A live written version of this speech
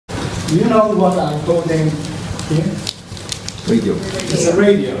Do you know what I'm holding here? Radio. It's a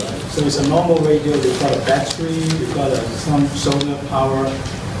radio, right? So it's a normal radio. We've got a battery, we've got some solar power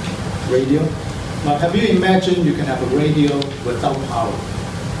radio. Now have you imagined you can have a radio without power?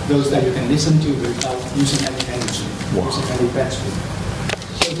 Those that you can listen to without using any energy, using any battery.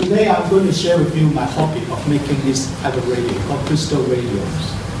 So today I'm going to share with you my hobby of making this type of radio called crystal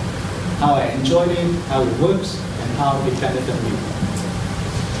radios. How I enjoyed it, how it works, and how it benefited me.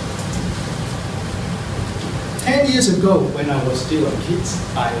 10 years ago, when I was still a kid,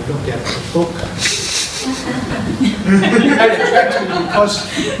 I looked at a book. That attracted me because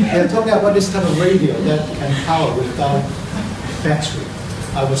they're talking about this type of radio that can power without battery.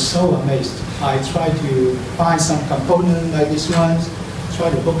 I was so amazed. I tried to find some component like this one, try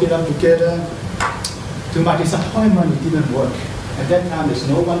to hook it up together. To my disappointment, it didn't work. At that time, there's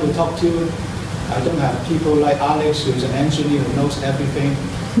no one to talk to. I don't have people like Alex, who's an engineer who knows everything.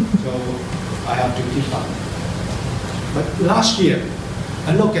 So I have to give up. But last year,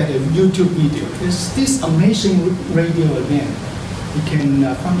 I looked at a YouTube video. There's this amazing radio again. It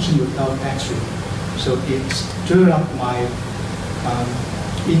can function without battery. So it stirred up my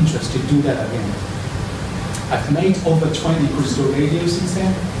interest to do that again. I've made over 20 crystal radios since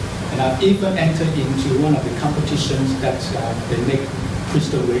then, and I've even entered into one of the competitions that they make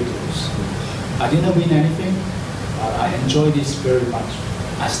crystal radios. I didn't win anything, but I enjoyed this very much.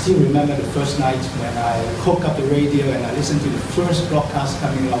 I still remember the first night when I hooked up the radio and I listened to the first broadcast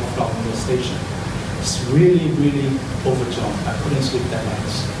coming out from the station. It's really, really overjoyed. I couldn't sleep that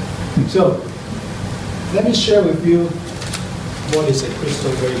night. So, let me share with you what is a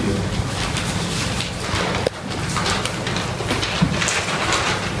crystal radio.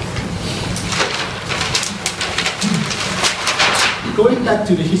 Going back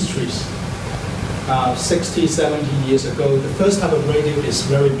to the histories, 60, 70 years ago, the first type of radio is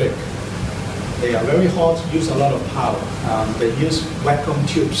very big. They are very hot, use a lot of power. They use vacuum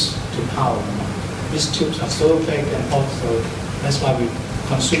tubes to power them. These tubes are so big and hot, so that's why we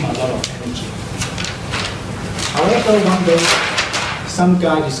consume a lot of energy. However, one day, some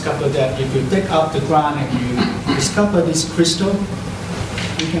guy discovered that if you dig out the ground and you discover this crystal,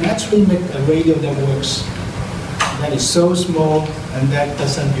 you can actually make a radio that works, that is so small and that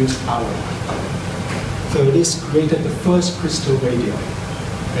doesn't use power. So this created the first crystal radio.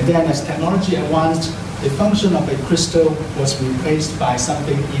 And then as technology advanced, the function of a crystal was replaced by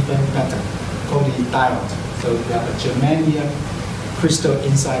something even better, called the diode. So you have a germanium crystal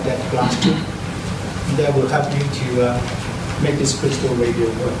inside that glass tube. That will help you to make this crystal radio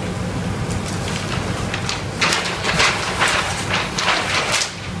work.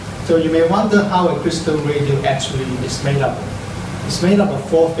 So you may wonder how a crystal radio actually is made up. It's made up of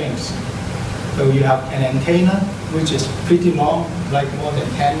 4 things. So you have an antenna, which is pretty long, like more than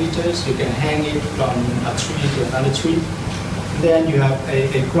 10 meters. You can hang it from a tree to another tree. Then you have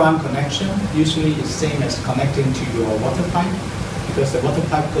a ground connection. Usually it's the same as connecting to your water pipe, because the water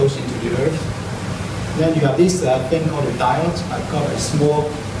pipe goes into the earth. Then you have this thing called a diode. I've got a small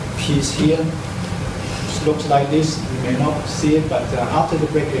piece here. It looks like this. You may not see it, but after the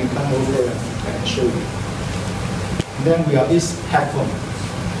break, you can come over and show you. And then we have this headphone,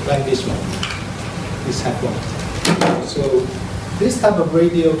 like this one. This headphone. So this type of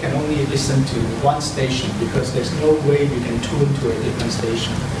radio can only listen to one station because there's no way you can tune to a different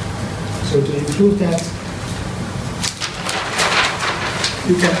station. So to improve that,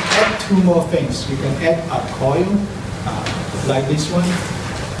 you can add 2 more things. You can add a coil, like this one.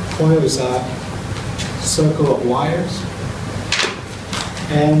 Coil is a circle of wires.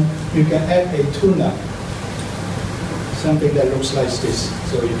 And you can add a tuner, something that looks like this.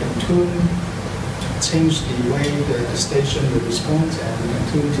 So you can tune, change the way the station will respond, and you can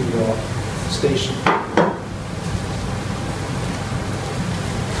tune to your station.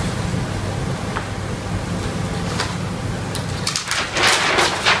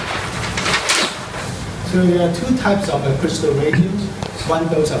 So there are 2 types of crystal radios. One,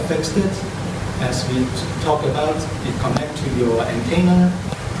 those are fixed. As we talked about, it connects to your antenna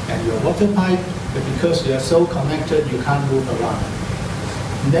and your water pipe, but because you are so connected, you can't move around.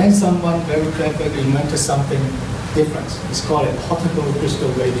 And then someone very cleverly invented something different. It's called a portable crystal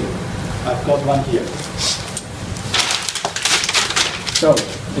radio. I've got one here. So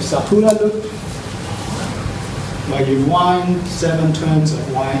it's a Hula Loop, where you wind 7 turns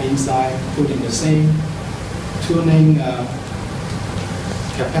of wire inside, put in the same tuning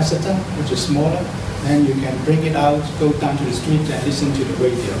capacitor, which is smaller. Then you can bring it out, go down to the street and listen to the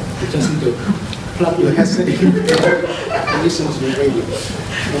radio. You just need to plug your headset in and listen to the radio.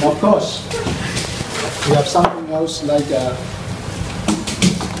 And of course, we have something else like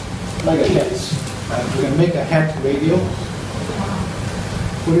like a head. You can make a head radio,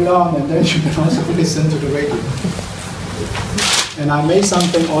 put it on, and then you can also listen to the radio. And I made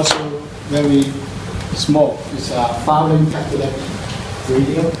something also very small. It's a filing cabinet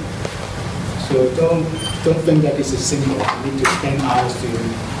radio. So don't think that it's a simple. You need to spend hours to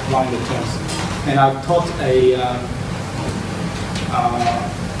line the terms. And I've taught a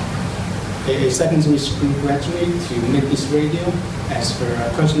secondary school graduate to make this radio as per a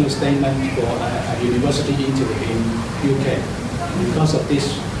personal statement for a university interview in UK. Because of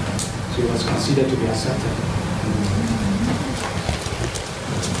this, she was considered to be accepted.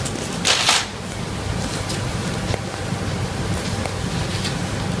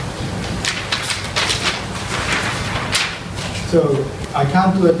 So I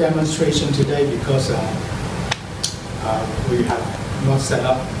can't do a demonstration today because we have not set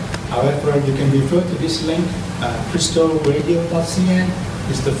up. However, you can refer to this link, crystalradio.cn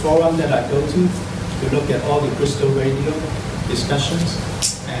is the forum that I go to look at all the crystal radio discussions,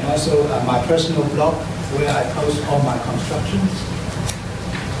 and also my personal blog where I post all my constructions.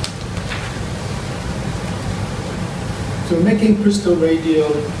 So making crystal radio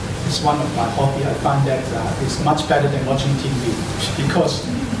is one of my hobby. I find that it's much better than watching TV because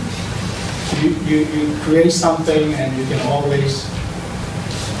you create something and you can always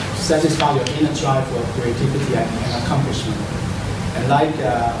satisfy your inner drive for creativity and accomplishment. And like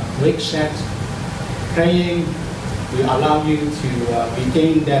Rick said, playing will allow you to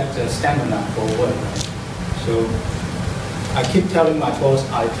regain that stamina for work. So I keep telling my boss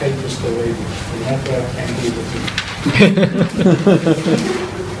I play crystal radio. He never angry with me.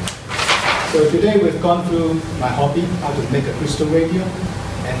 So today we've gone through my hobby, how to make a crystal radio,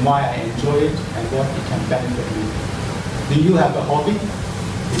 and why I enjoy it and what it can benefit me. Do you have a hobby?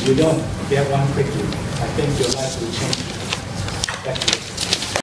 If you don't, get one quickly. I think your life will change. Thank you.